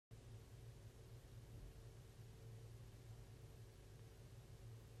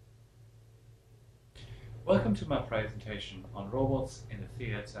Welcome to my presentation on robots in the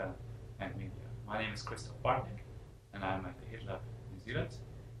theatre and media. My name is Bartneck, and I'm at the HIT Lab New Zealand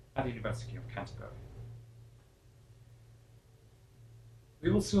at the University of Canterbury.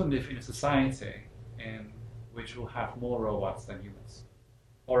 We will soon live in a society in which we'll have more robots than humans.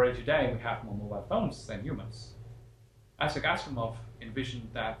 Already today we have more mobile phones than humans. Isaac Asimov envisioned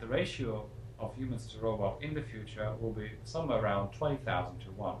that the ratio of humans to robot in the future will be somewhere around 20,000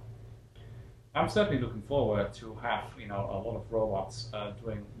 to 1. I'm certainly looking forward to have a lot of robots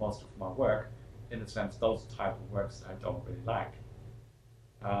doing most of my work, in the sense those type of works that I don't really like.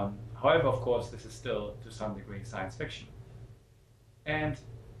 However, of course, this is still to some degree science fiction. And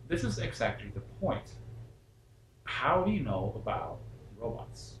this is exactly the point. How do you know about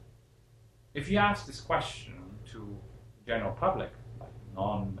robots? If you ask this question to the general public, like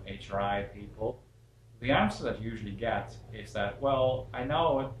non-HRI people, the answer that you usually get is that, well, I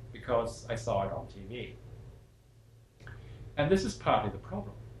know it because I saw it on TV. And this is partly the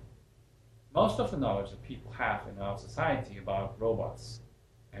problem. Most of the knowledge that people have in our society about robots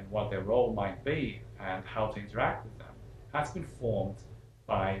and what their role might be and how to interact with them has been formed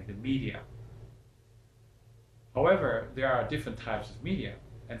by the media. However, there are different types of media,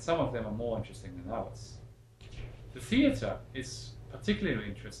 and some of them are more interesting than others. The theater is particularly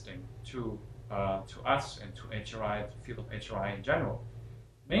interesting to us and to HRI, the field of HRI in general,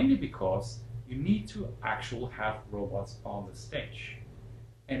 mainly because you need to actually have robots on the stage,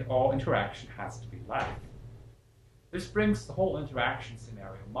 and all interaction has to be live. This brings the whole interaction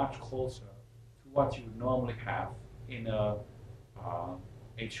scenario much closer to what you would normally have in a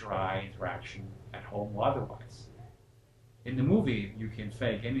HRI interaction at home or otherwise. In the movie, you can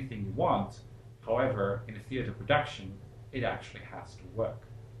fake anything you want. However, in a theater production, it actually has to work.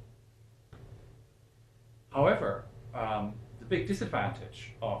 However, the big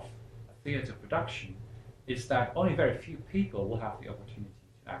disadvantage of a theater production is that only very few people will have the opportunity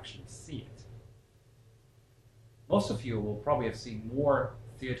to actually see it. Most of you will probably have seen more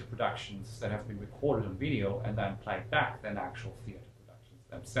theater productions that have been recorded on video and then played back than actual theater productions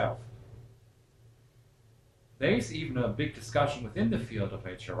themselves. There is even a big discussion within the field of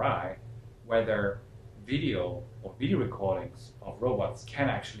HRI whether video or video recordings of robots can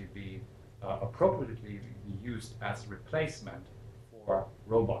actually be appropriately be used as a replacement for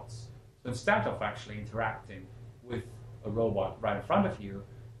robots. So instead of actually interacting with a robot right in front of you,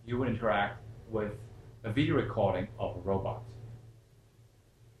 you would interact with a video recording of a robot.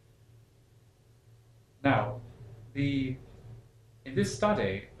 Now, in this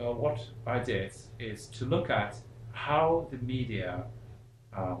study, what I did is to look at how the media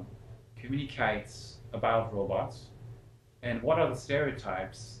communicates about robots and what are the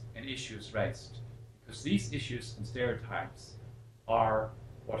stereotypes and issues raised. Because these issues and stereotypes are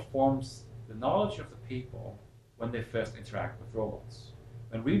what forms the knowledge of the people when they first interact with robots.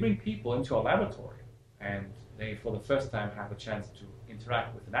 When we bring people into a laboratory and they for the first time have a chance to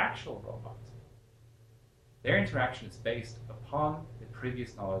interact with an actual robot, their interaction is based upon the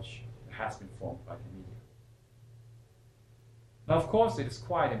previous knowledge that has been formed by the media. Now, of course, it is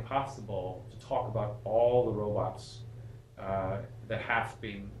quite impossible to talk about all the robots that have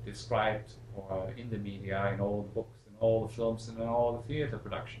been described in the media, in all the books, in all the films, and in all the theater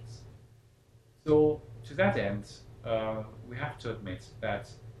productions. So, to that end, we have to admit that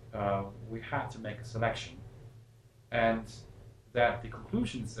we had to make a selection, and that the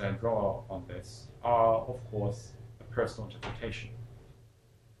conclusions that I draw on this are, of course, a personal interpretation.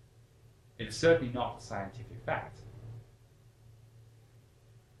 It is certainly not a scientific fact.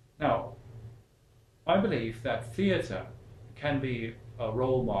 Now, I believe that theater can be a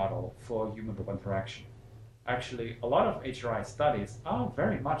role model for human-robot interaction. Actually, a lot of HRI studies are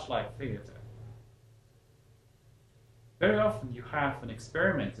very much like theater. Very often you have an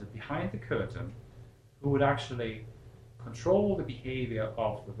experimenter behind the curtain who would actually control the behavior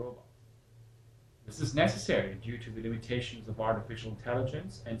of the robot. This is necessary due to the limitations of artificial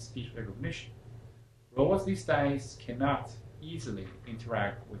intelligence and speech recognition. Robots these days cannot easily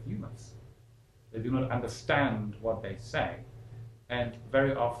interact with humans. They do not understand what they say, and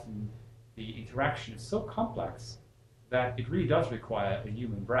very often the interaction is so complex that it really does require a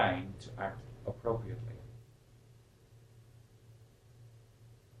human brain to act appropriately.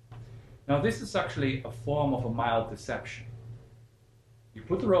 Now, this is actually a form of a mild deception. You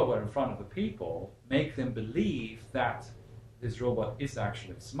put the robot in front of the people, make them believe that this robot is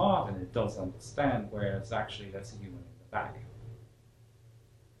actually smart and it does understand, whereas actually there's a human in the back.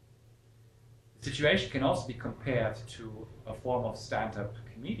 The situation can also be compared to a form of stand-up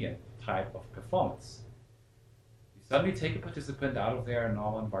comedian type of performance. You Suddenly take a participant out of their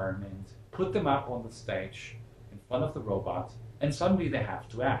normal environment, put them up on the stage in front of the robot, and suddenly they have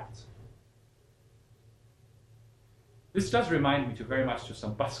to act. This does remind me very much to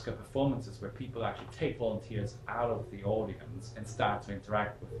some busker performances where people actually take volunteers out of the audience and start to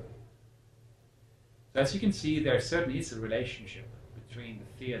interact with them. So as you can see, there certainly is a relationship between the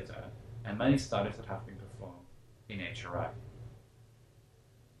theater and many studies that have been performed in HRI.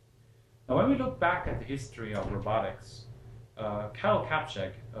 Now, when we look back at the history of robotics, Karel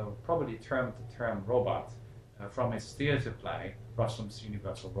Kapczyk probably termed the term robot from his theater play, Rossum's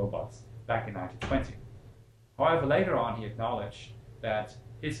Universal Robots, back in 1920. However, later on he acknowledged that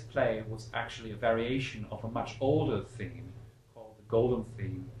his play was actually a variation of a much older theme called the Golden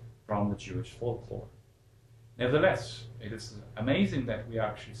Theme from the Jewish folklore. Nevertheless, it is amazing that we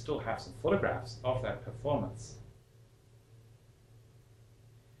actually still have some photographs of that performance.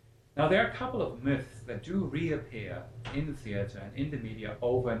 Now, there are a couple of myths that do reappear in the theater and in the media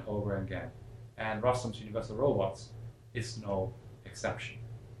over and over again, and Rossum's Universal Robots is no exception.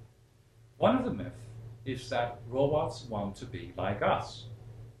 One of the myths is that robots want to be like us.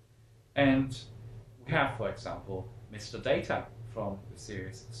 And we have, for example, Mr. Data from the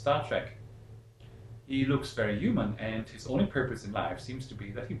series Star Trek. He looks very human, and his only purpose in life seems to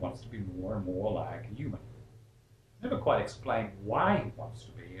be that he wants to be more and more like a human. Never quite explained why he wants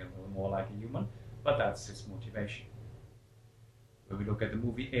to be a little more like a human, but that's his motivation. When we look at the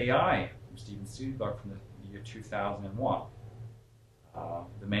movie AI from Steven Spielberg from the year 2001,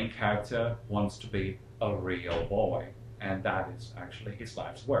 the main character wants to be a real boy, and that is actually his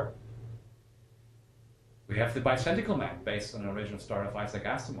life's work. We have The Bicycle Man, based on an original story of Isaac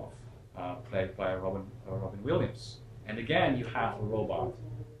Asimov, played by Robin Williams. And again, you have a robot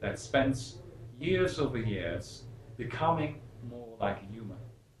that spends years over years becoming more like a human,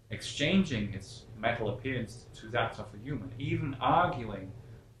 exchanging its metal appearance to that of a human, even arguing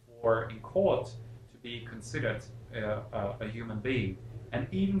in court to be considered a human being, and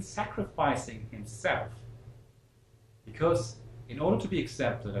even sacrificing himself. Because in order to be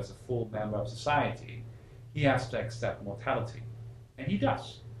accepted as a full member of society, he has to accept mortality. And he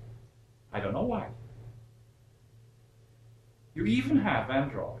does. I don't know why. You even have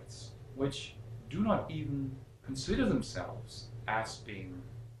androids which do not even consider themselves as being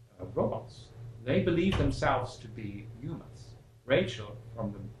robots. They believe themselves to be humans. Rachel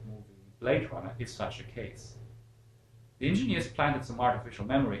from the movie Blade Runner is such a case. The engineers planted some artificial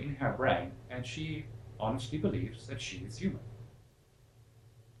memory in her brain, and she honestly believes that she is human.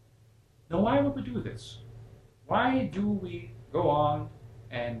 Now, why would we do this? Why do we go on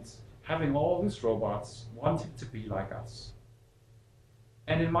and having all these robots wanting to be like us?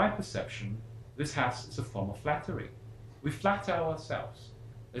 And in my perception, this is a form of flattery. We flatter ourselves.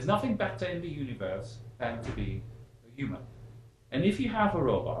 There's nothing better in the universe than to be a human. And if you have a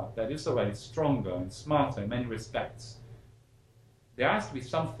robot that is already stronger and smarter in many respects, there has to be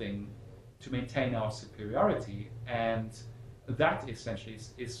something to maintain our superiority, and that essentially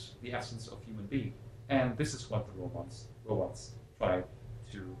is the essence of human being. And this is what the robots try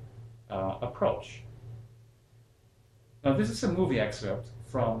to approach. Now, this is a movie excerpt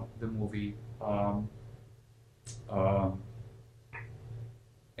from the movie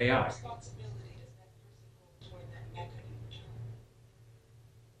AI. Responsibility does that person hold toward that method in return?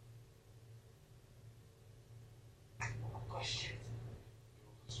 Questions. The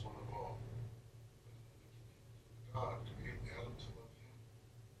oldest one of all. But God created Adam to love him.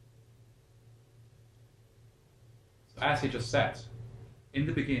 So as he just said, in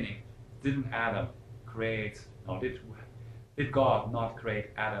the beginning, did God not create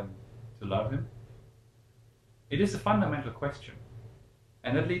Adam to love him? It is a fundamental question.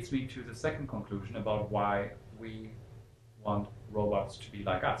 And that leads me to the second conclusion about why we want robots to be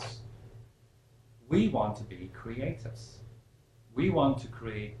like us. We want to be creators. We want to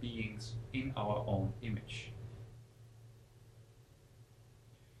create beings in our own image.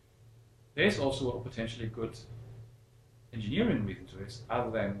 There is also a potentially good engineering reason to this, other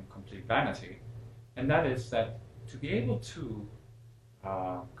than complete vanity, and that is that to be able to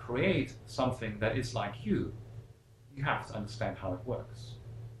create something that is like you have to understand how it works.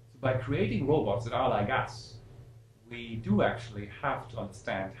 So by creating robots that are like us, we do actually have to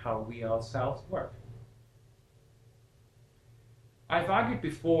understand how we ourselves work. I've argued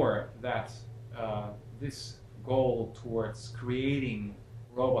before that this goal towards creating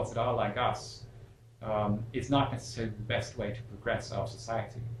robots that are like us is not necessarily the best way to progress our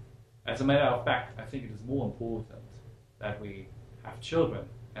society. As a matter of fact, I think it is more important that we have children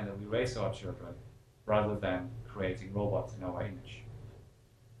and that we raise our children rather than creating robots in our image.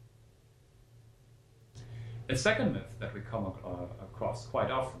 A second myth that we come across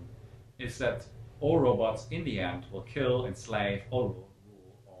quite often is that all robots in the end will kill, enslave, or rule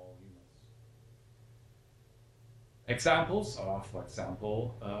all humans. Examples are, for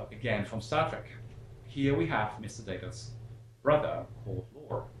example, again from Star Trek. Here we have Mr. Data's brother called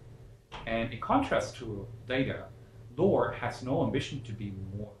Lore. And in contrast to Data, Lore has no ambition to be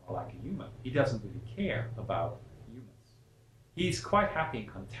more like a human. He doesn't really care about humans. He's quite happy and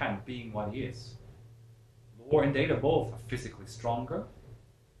content being what he is. Lore and Data both are physically stronger,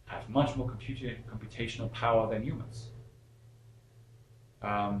 have much more computational power than humans.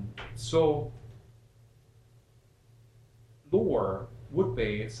 So Lore would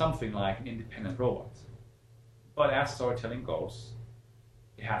be something like an independent robot. But as storytelling goes,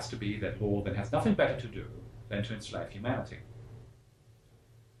 it has to be that Lore then has nothing better to do than to enslave humanity.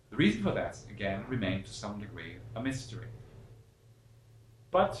 The reason for that, again, remains to some degree a mystery.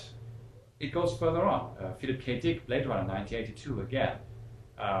 But it goes further on. Philip K. Dick, Blade Runner 1982, again,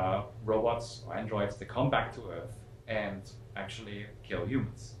 robots or androids, they come back to Earth and actually kill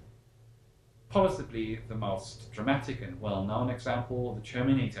humans. Possibly the most dramatic and well-known example, the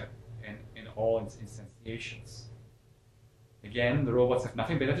Terminator, in all its instantiations. Again, the robots have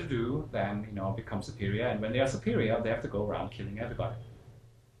nothing better to do than, become superior, and when they are superior, they have to go around killing everybody.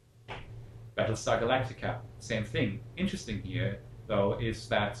 Battlestar Galactica, same thing. Interesting here, though, is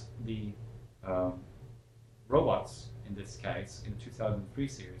that the robots, in this case, in the 2003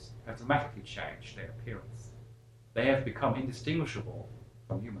 series, have dramatically changed their appearance. They have become indistinguishable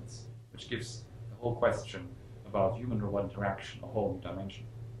from humans, which gives the whole question about human-robot interaction a whole new dimension.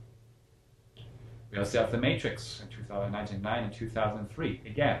 We also have The Matrix in 1999 and 2003.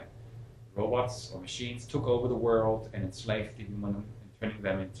 Again, robots or machines took over the world and enslaved the human and turning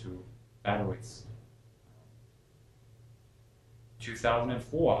them into batteries.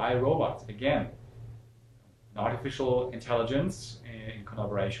 2004, iRobot, again, an artificial intelligence in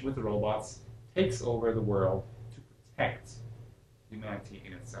collaboration with the robots takes over the world to protect humanity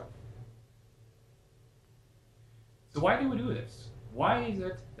in itself. So why do we do this? Why is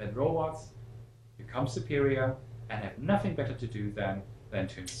it that robots become superior and have nothing better to do than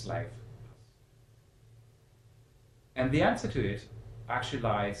to enslave us? And the answer to it actually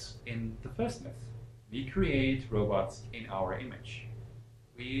lies in the first myth. We create robots in our image.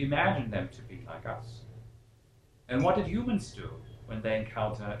 We imagine them to be like us. And what did humans do when they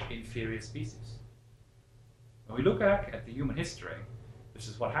encounter inferior species? When we look back at the human history, this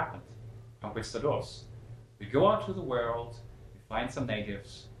is what happened. Conquistadors. We go out to the world, we find some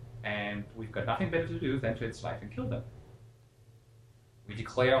natives, and we've got nothing better to do than to enslave and kill them. We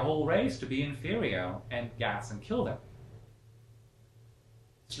declare a whole race to be inferior and gas and kill them.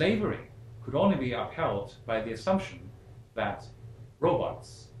 Slavery could only be upheld by the assumption that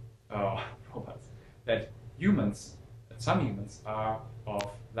that some humans are of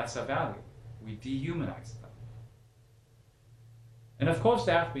lesser value. We dehumanize them. And of course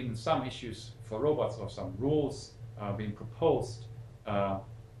there have been some issues for robots or some rules being proposed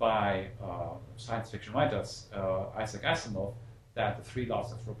by science fiction writers, Isaac Asimov, that the 3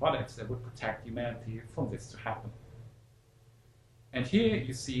 laws of robotics that would protect humanity from this to happen. And here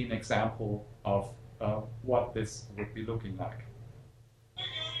you see an example of what this would be looking like.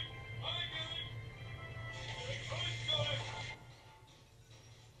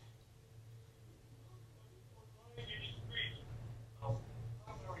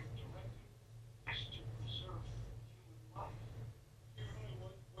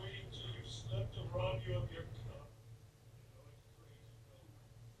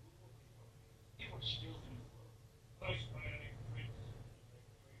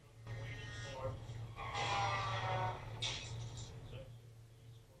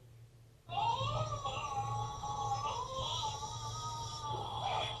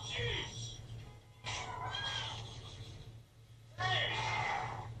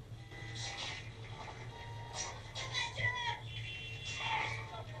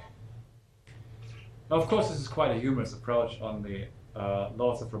 Now, of course, this is quite a humorous approach on the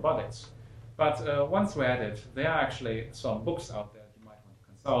laws of robotics. But once we're at it, there are actually some books out there that you might want to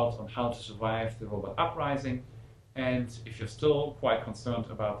consult on how to survive the robot uprising. And if you're still quite concerned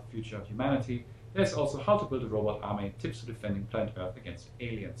about the future of humanity, there's also How to Build a Robot Army, Tips for Defending Planet Earth Against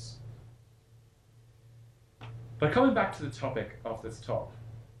Aliens. But coming back to the topic of this talk,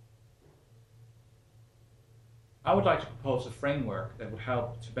 I would like to propose a framework that would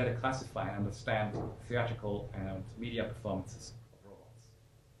help to better classify and understand theatrical and media performances of robots.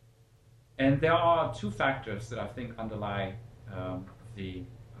 And there are 2 factors that I think underlie the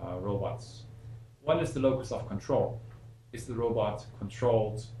robots. One is the locus of control. Is the robot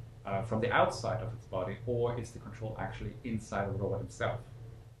controlled from the outside of its body, or is the control actually inside of the robot itself?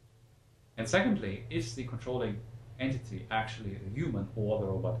 And secondly, is the controlling entity actually a human or the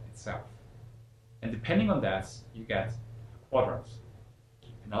robot itself? And depending on that, you get quadrants.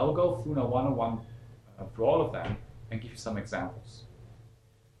 And I will go through now one-on-one through all of them and give you some examples.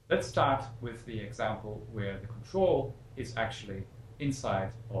 Let's start with the example where the control is actually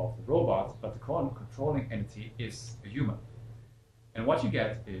inside of the robot, but the controlling entity is a human. And what you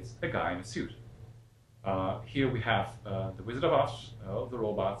get is a guy in a suit. Here we have the Wizard of Oz of the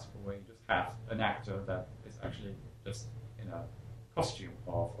robot, where you just have an actor that is actually just in a costume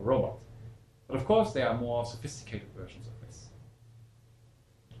of a robot. But of course, there are more sophisticated versions of this.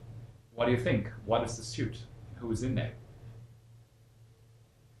 What do you think? What is the suit? Who is in there?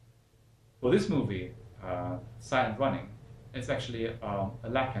 For this movie, Silent Running, it's actually a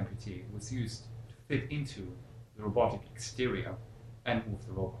leg amputee who was used to fit into the robotic exterior and move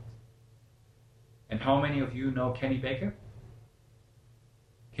the robot. And how many of you know Kenny Baker?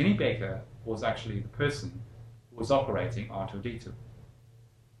 Kenny Baker was actually the person who was operating R2-D2.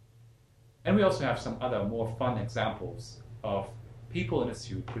 And we also have some other more fun examples of people in a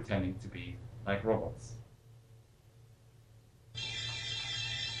suit pretending to be like robots.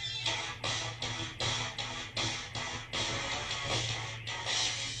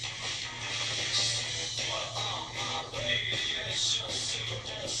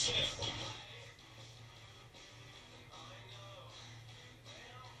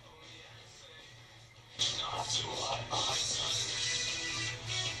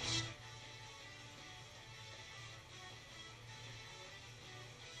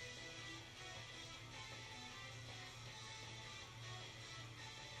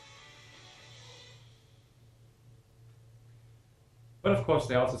 But of course,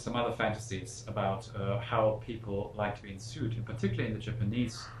 there are also some other fantasies about how people like to be in suit, and particularly in the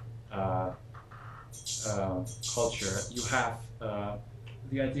Japanese culture, you have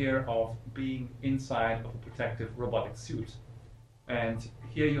the idea of being inside of a protective robotic suit. And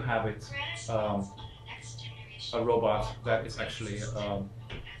here you have it, a robot that is actually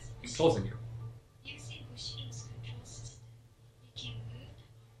enclosing you.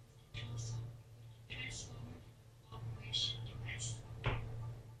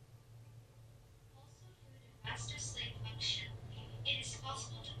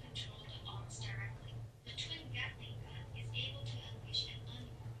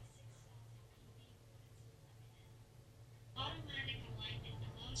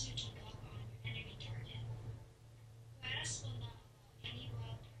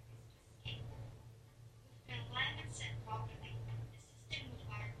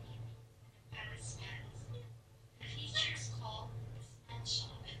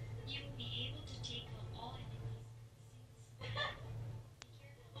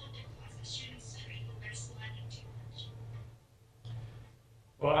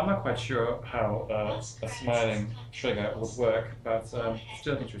 Well, I'm not quite sure how a smiling trigger would work, but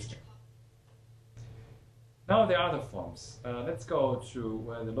still interesting. Now there are other forms. Let's go to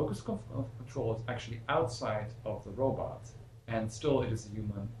where the locus of control is actually outside of the robot, and still it is a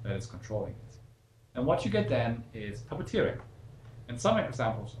human that is controlling it. And what you get then is puppeteering. And some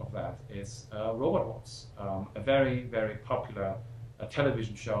examples of that is Robot Wars, a very, very popular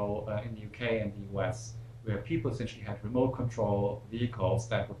television show in the UK and the US, where people essentially had remote control vehicles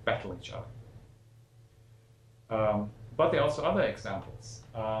that would battle each other. But there are also other examples,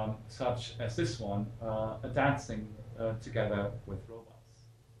 such as this one, dancing together with robots.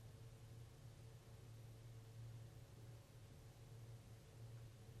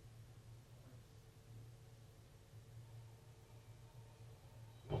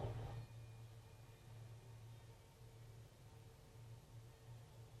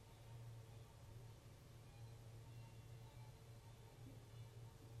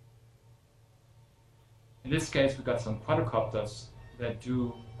 In this case, we've got some quadricopters that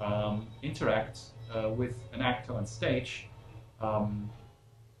do interact with an actor on stage.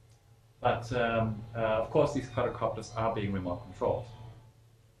 But of course, these quadricopters are being remote controlled.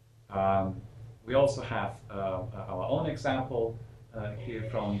 We also have our own example here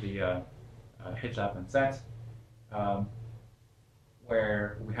from the HitLab and Z,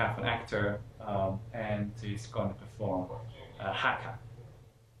 where we have an actor and he's going to perform haka.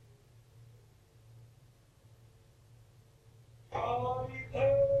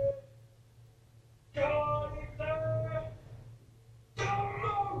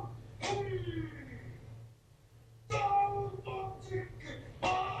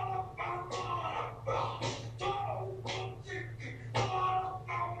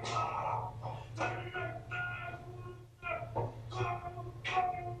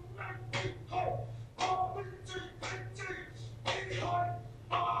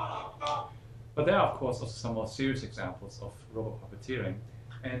 But there are, of course, also some more serious examples of robot puppeteering.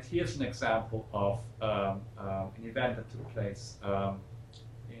 And here's an example of an event that took place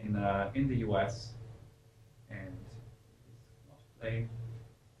in the US. And it's not playing.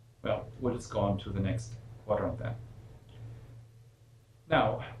 Well, we'll just go on to the next quadrant then.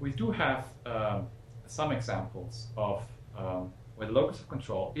 Now, we do have some examples of where the locus of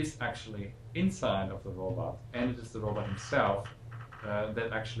control is actually inside of the robot, and it is the robot himself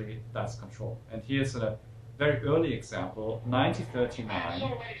that actually does control. And here's a very early example, 1939. And so,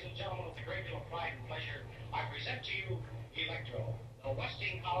 ladies and gentlemen, with a great deal of pride and pleasure, I present to you Electro, the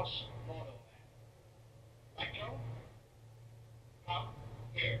Westinghouse Mono Man. Electro, come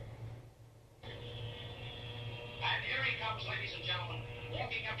here. And here he comes, ladies and gentlemen,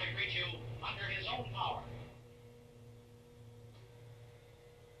 walking up to greet you under his own power.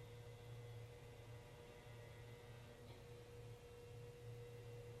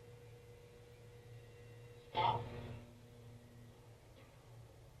 Stop.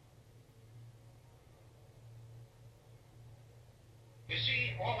 You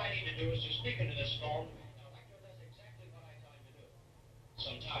see, all I need to do is to speak into this phone, and Electro does exactly what I tell him to do.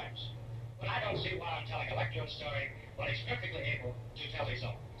 Sometimes. When I don't see what I'm telling Electro a story, but he's perfectly able to tell his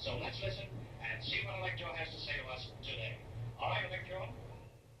own. So let's listen and see what Electro has to say to us today. All right, Electro?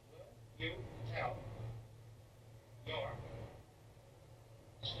 Will you tell your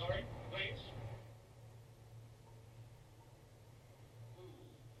story, please?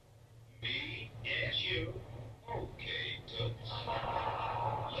 Me? Yes, you. Okay, Toots.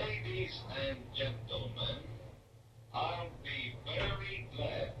 Ladies and gentlemen, I'll be very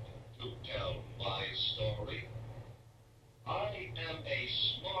glad to tell my story. I am a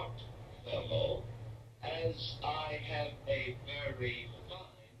smart fellow, as I have a very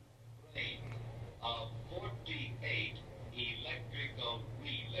fine brain of 48 electrical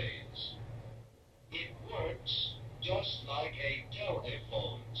relays. It works just like a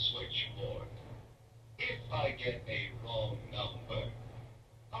telephone switchboard. If I get a wrong number,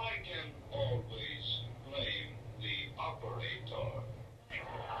 I can always blame the operator. And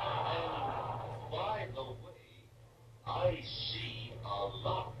by the way, I see a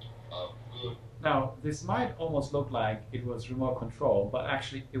lot of good. Now, this might almost look like it was remote control, but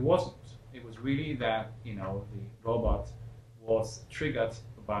actually it wasn't. It was really that, the robot was triggered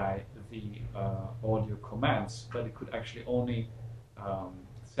by the audio commands, but it could actually only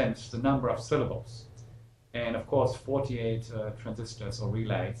sense the number of syllables. And of course, 48 transistors or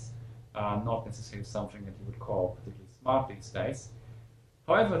relays are not necessarily something that you would call particularly smart these days.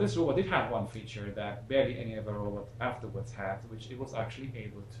 However, this robot did have one feature that barely any other robot afterwards had, which it was actually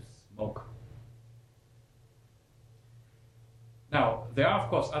able to smoke. Now, there are of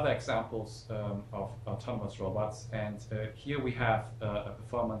course other examples of autonomous robots, and here we have a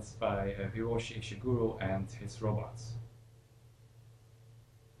performance by Hiroshi Ishiguro and his robots.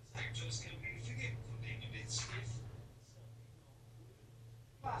 Actors can be forgiven for being a bit stiff.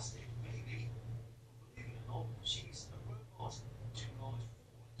 Plastic, maybe. But believe it or not, she's a robot. 2 large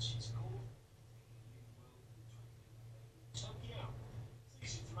 4 inches called. Tokyo.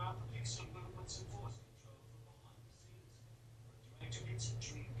 Season throughout the Pixar movements and voice control from behind the scenes. For a director, it's a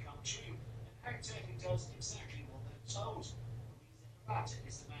dream come true. An actor who does exactly what they're told. Louisa Hirata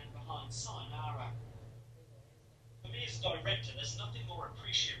is the man behind Sayonara. For me as a director, there's nothing more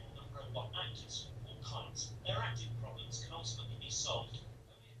appreciable than robot actors, all kinds. Their acting problems can ultimately be solved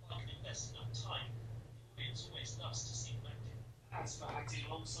only if I can invest enough time. The audience always loves to see them acting. As for acting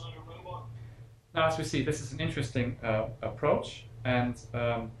alongside a robot, Now, as we see, this is an interesting approach, and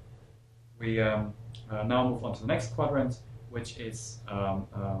we now move on to the next quadrant, which is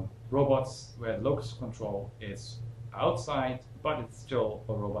robots where the locus of control is outside, but it's still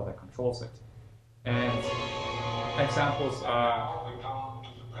a robot that controls it. And examples are We come to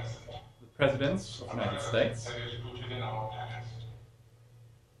the present. the presidents of the United States. That is rooted in our past.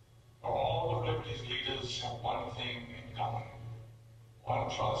 For all of liberty's leaders have one thing in common. One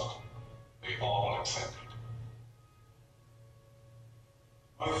trust. We all accept it.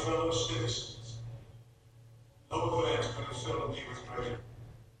 My fellow citizens, no event could have filled me with pleasure.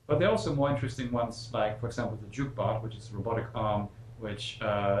 But there are also more interesting ones, like, for example, the jukebot, which is a robotic arm which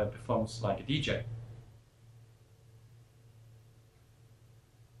performs like a DJ.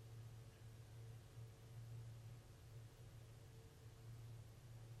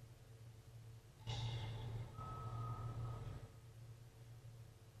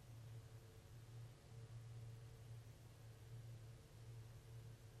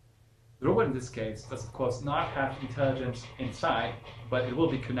 The robot in this case does of course not have intelligence inside, but it will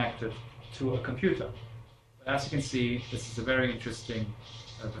be connected to a computer. But as you can see, this is a very interesting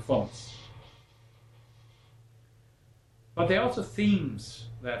performance. But there are also themes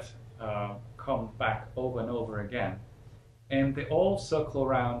that come back over and over again, and they all circle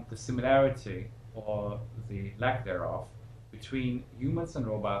around the similarity or the lack thereof between humans and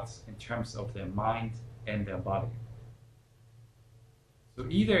robots in terms of their mind and their body. So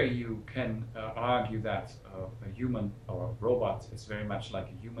either you can argue that a human or a robot is very much like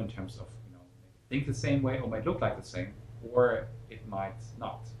a human in terms of, think the same way or might look like the same, or it might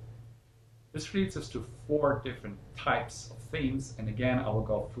not. This leads us to 4 different types of themes, and again I will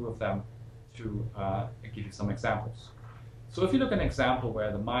go through them to give you some examples. So if you look at an example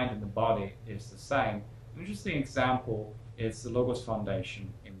where the mind and the body is the same, an interesting example is the Logos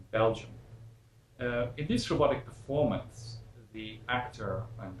Foundation in Belgium. In this robotic performance, the actor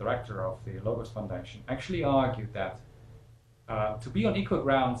and director of the Logos Foundation actually argued that to be on equal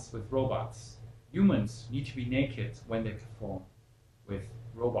grounds with robots, humans need to be naked when they perform with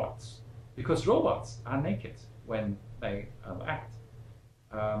robots, because robots are naked when they act.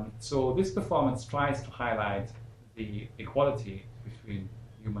 So this performance tries to highlight the equality between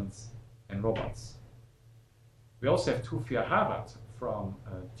humans and robots. We also have Tufir Havat from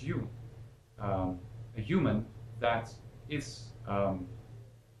Dune, a human that is, well,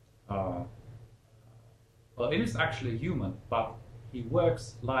 it is actually a human, but he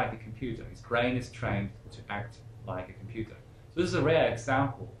works like a computer. His brain is trained to act like a computer. So this is a rare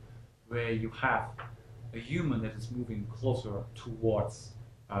example where you have a human that is moving closer towards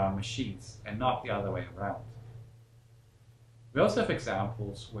machines and not the other way around. We also have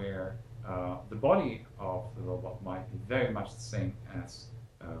examples where the body of the robot might be very much the same as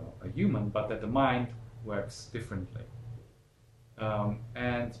a human, but that the mind works differently.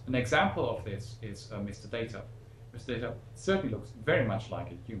 And an example of this is Mr. Data. Mr. Data certainly looks very much like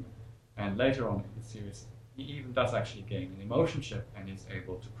a human, and later on in the series he even does actually gain an emotion chip and is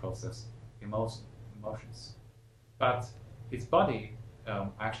able to process emotions. But his body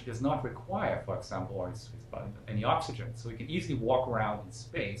actually does not require, for example, or his body, any oxygen, so he can easily walk around in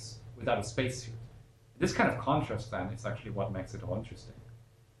space without a spacesuit. This kind of contrast then is actually what makes it all interesting.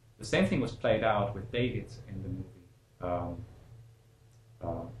 The same thing was played out with David in the movie,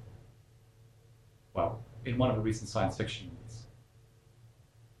 well, in one of the recent science fiction movies.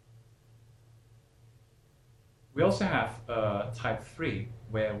 We also have type 3,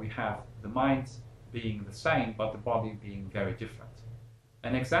 where we have the mind being the same, but the body being very different.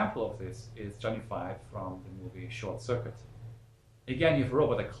 An example of this is Johnny Five from the movie Short Circuit. Again, you have a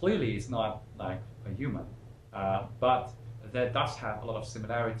robot that clearly is not like a human, but that does have a lot of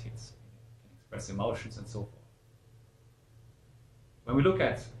similarities. It can express emotions and so forth. When we look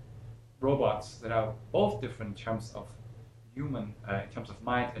at robots that are both different in terms of human, in terms of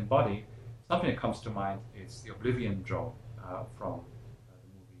mind and body, something that comes to mind is the Oblivion drone from the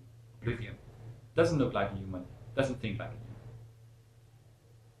movie Oblivion. Doesn't look like a human, doesn't think like a human.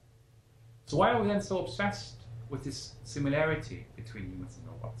 So why are we then so obsessed with this similarity between humans and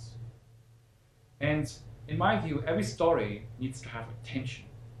robots? And in my view, every story needs to have a tension,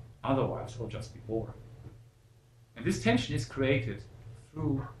 otherwise we'll just be bored. And this tension is created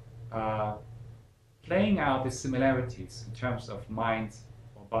through playing out the similarities in terms of mind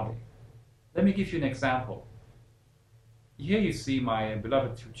or body. Let me give you an example. Here you see my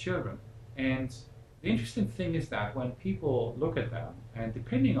beloved 2 children, and the interesting thing is that when people look at them, and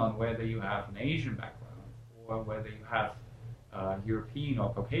depending on whether you have an Asian background or whether you have a European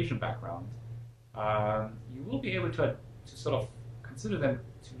or Caucasian background, you will be able to sort of consider them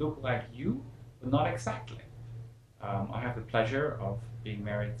to look like you, but not exactly. I have the pleasure of being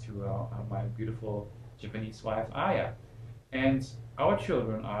married to my beautiful Japanese wife, Aya, and our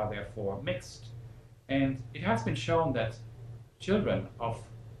children are therefore mixed. And it has been shown that children of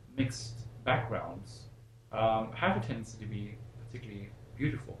mixed backgrounds have a tendency to be particularly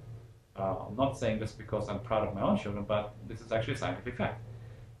beautiful. I'm not saying this because I'm proud of my own children, but this is actually a scientific fact.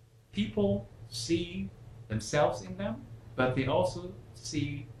 People see themselves in them, but they also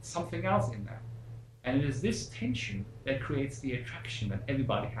see something else in them. And it is this tension that creates the attraction that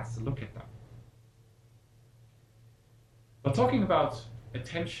everybody has to look at them. But talking about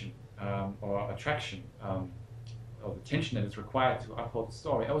attention or attraction, or the tension that is required to uphold the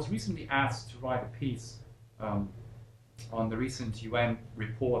story, I was recently asked to write a piece on the recent UN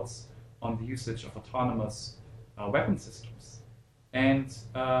reports on the usage of autonomous weapon systems. And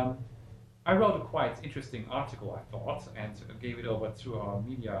I wrote a quite interesting article, I thought, and gave it over to our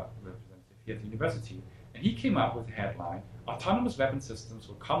media representative here at the university. And he came up with the headline, "Autonomous weapon systems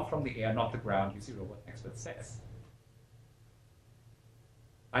will come from the air, not the ground, UC Robot expert says."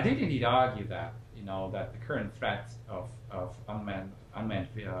 I did indeed argue that, that the current threat of unmanned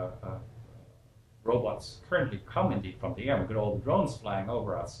robots currently come indeed from the air. We got all the drones flying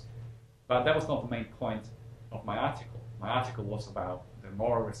over us. But that was not the main point of my article. My article was about the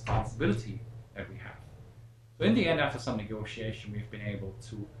moral responsibility that we have. So in the end, after some negotiation, we've been able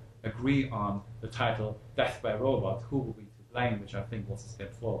to agree on the title Death by Robot, Who Will Be to Blame, which I think was a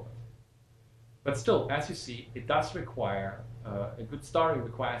step forward. But still, as you see, it does require, a good story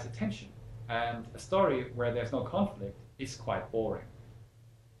requires attention. And a story where there's no conflict is quite boring.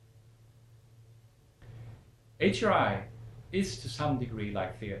 HRI is to some degree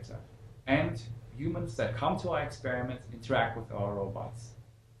like theater, and humans that come to our experiments, interact with our robots,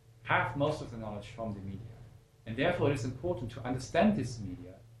 have most of the knowledge from the media. And therefore it is important to understand this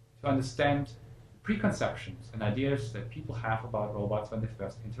media, to understand the preconceptions and ideas that people have about robots when they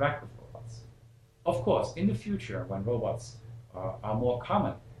first interact with robots. Of course, in the future, when robots are more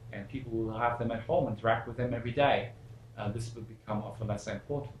common and people will have them at home, interact with them every day, this will become of lesser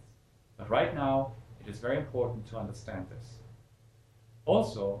importance. But right now, it is very important to understand this.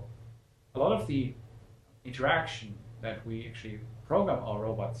 Also, a lot of the interaction that we actually program our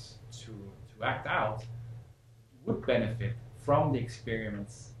robots to act out would benefit from the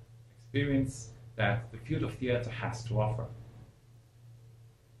experience that the field of theater has to offer.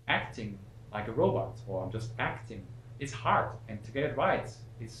 Acting like a robot, or just acting, is hard, and to get it right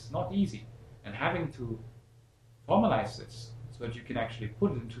is not easy. And having to formalize this so that you can actually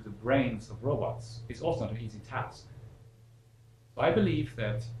put it into the brains of robots is also not an easy task. So I believe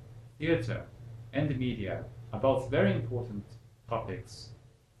that theater and the media are both very important topics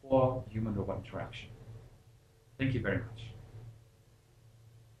for human-robot interaction. Thank you very much.